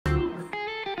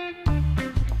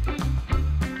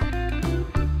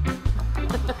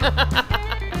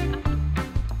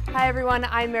Hi everyone,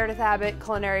 I'm Meredith Abbott,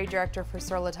 Culinary Director for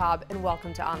Sur La Table, and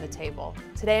welcome to On the Table.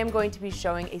 Today I'm going to be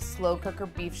showing a slow cooker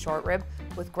beef short rib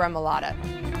with Gremolata.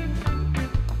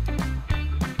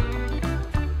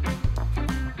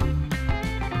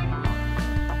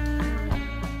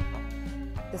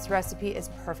 This recipe is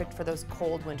perfect for those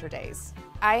cold winter days.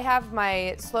 I have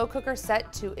my slow cooker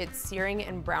set to its searing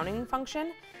and browning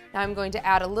function. Now I'm going to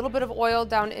add a little bit of oil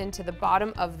down into the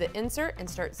bottom of the insert and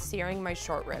start searing my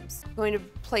short ribs. I'm going to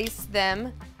place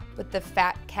them with the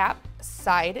fat cap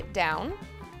side down.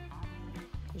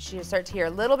 You should start to hear a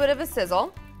little bit of a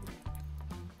sizzle.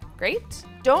 Great.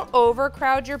 Don't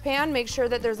overcrowd your pan. Make sure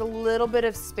that there's a little bit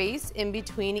of space in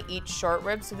between each short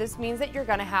rib. So this means that you're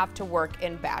gonna have to work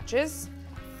in batches.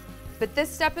 But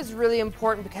this step is really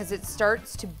important because it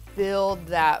starts to build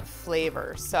that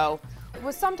flavor. So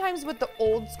sometimes with the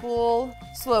old school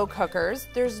slow cookers,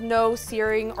 there's no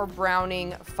searing or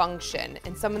browning function.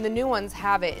 And some of the new ones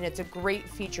have it, and it's a great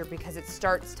feature because it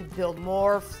starts to build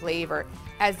more flavor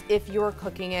as if you're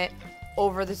cooking it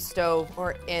over the stove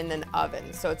or in an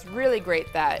oven. So it's really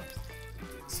great that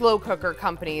slow cooker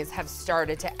companies have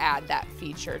started to add that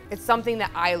feature. It's something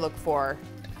that I look for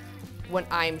when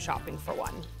I'm shopping for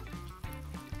one.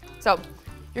 So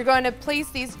you're going to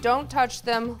place these, don't touch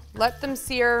them, let them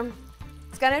sear.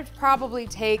 It's gonna probably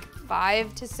take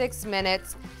 5 to 6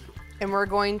 minutes, and we're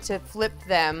going to flip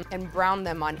them and brown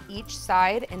them on each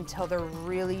side until they're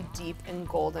really deep and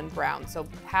golden brown. So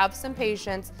have some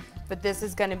patience, but this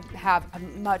is gonna have a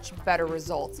much better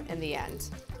result in the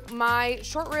end. My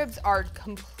short ribs are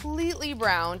completely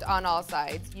browned on all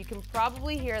sides. You can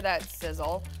probably hear that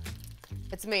sizzle.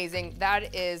 It's amazing.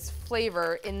 That is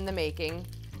flavor in the making.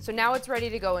 So now it's ready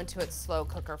to go into its slow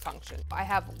cooker function. I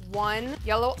have 1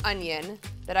 yellow onion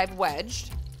that I've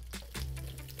wedged,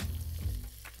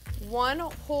 1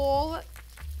 whole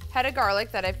head of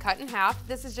garlic that I've cut in half.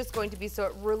 This is just going to be so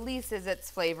it releases its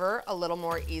flavor a little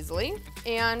more easily,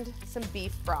 and some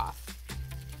beef broth.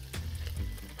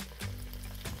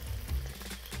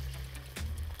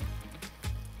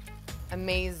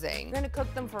 Amazing. We're gonna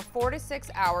cook them for 4 to 6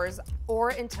 hours or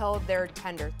until they're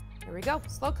tender. Here we go,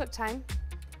 slow cook time.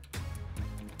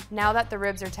 Now that the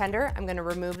ribs are tender, I'm gonna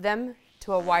remove them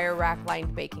to a wire rack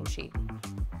lined baking sheet.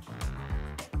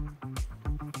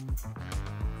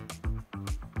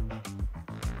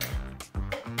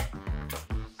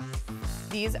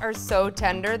 These are so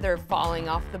tender, they're falling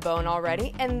off the bone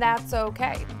already, and that's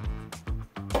okay.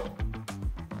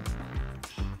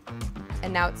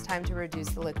 And now it's time to reduce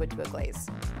the liquid to a glaze.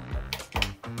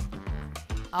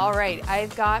 All right,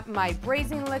 I've got my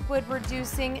braising liquid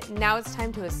reducing. Now it's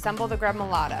time to assemble the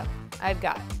gremolata. I've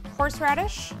got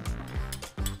horseradish,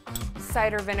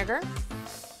 cider vinegar,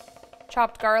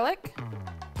 chopped garlic,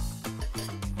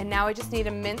 and now I just need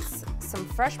to mince some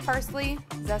fresh parsley,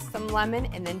 zest some lemon,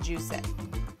 and then juice it.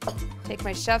 Take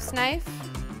my chef's knife,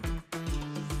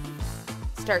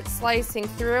 start slicing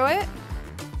through it,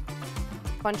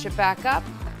 bunch it back up,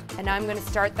 and now I'm gonna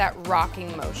start that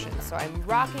rocking motion. So I'm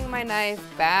rocking my knife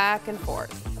back and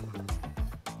forth.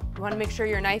 You wanna make sure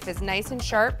your knife is nice and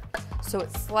sharp so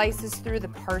it slices through the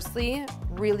parsley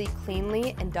really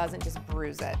cleanly and doesn't just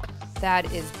bruise it.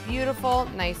 That is beautiful,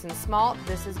 nice and small.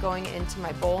 This is going into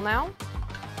my bowl now.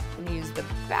 I'm gonna use the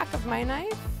back of my knife.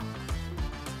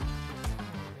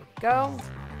 There we go.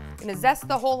 I'm gonna zest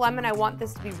the whole lemon. I want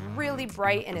this to be really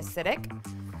bright and acidic,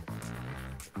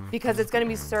 because it's gonna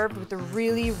be served with the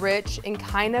really rich and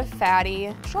kind of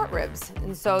fatty short ribs.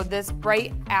 And so this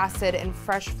bright acid and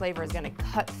fresh flavor is gonna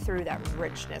cut through that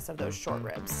richness of those short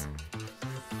ribs.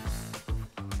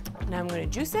 Now I'm gonna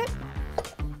juice it.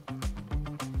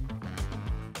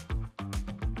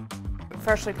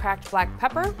 Freshly cracked black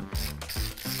pepper,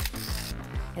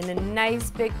 and a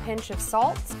nice big pinch of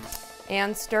salt,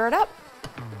 and stir it up.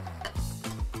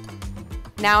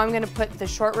 Now I'm gonna put the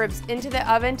short ribs into the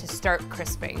oven to start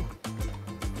crisping.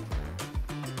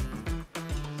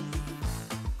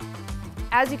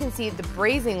 As you can see, the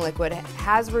braising liquid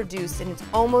has reduced and it's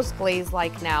almost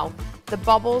glaze-like now. The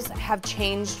bubbles have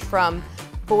changed from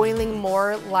boiling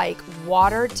more like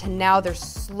water to now they're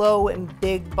slow and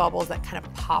big bubbles that kind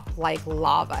of pop like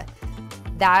lava.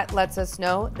 That lets us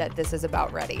know that this is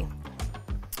about ready.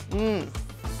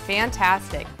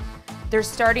 Fantastic. They're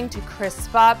starting to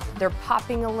crisp up, they're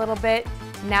popping a little bit.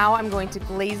 Now I'm going to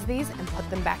glaze these and put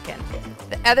them back in.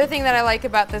 The other thing that I like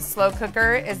about this slow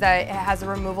cooker is that it has a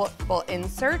removable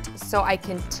insert, so I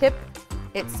can tip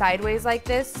it sideways like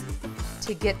this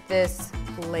to get this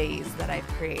glaze that I've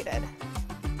created.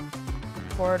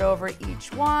 Pour it over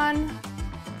each one,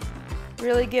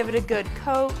 really give it a good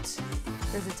coat.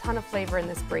 There's a ton of flavor in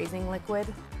this braising liquid.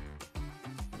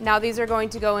 Now these are going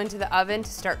to go into the oven to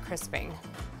start crisping.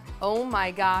 Oh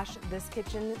my gosh, this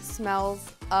kitchen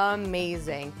smells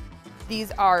amazing.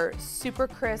 These are super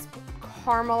crisp,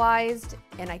 caramelized,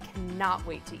 and I cannot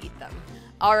wait to eat them.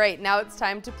 All right, now it's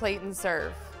time to plate and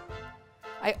serve.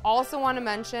 I also want to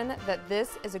mention that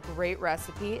this is a great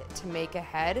recipe to make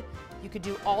ahead. You could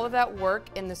do all of that work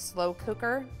in the slow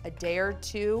cooker a day or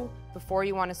two before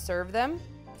you want to serve them.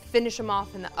 Finish them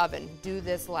off in the oven. Do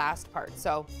this last part.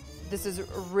 So this is a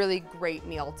really great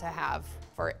meal to have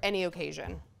for any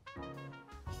occasion. There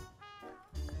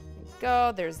you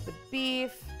go, there's the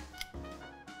beef.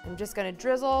 I'm just gonna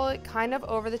drizzle it kind of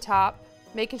over the top,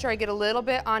 making sure I get a little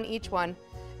bit on each one.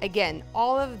 Again,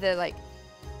 all of the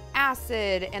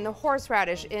acid and the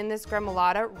horseradish in this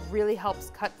gremolata really helps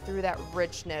cut through that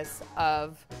richness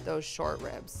of those short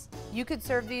ribs. You could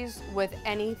serve these with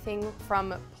anything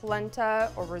from polenta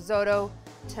or risotto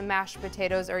to mashed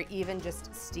potatoes or even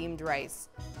just steamed rice.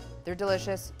 They're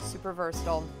delicious, super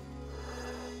versatile.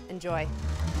 Enjoy.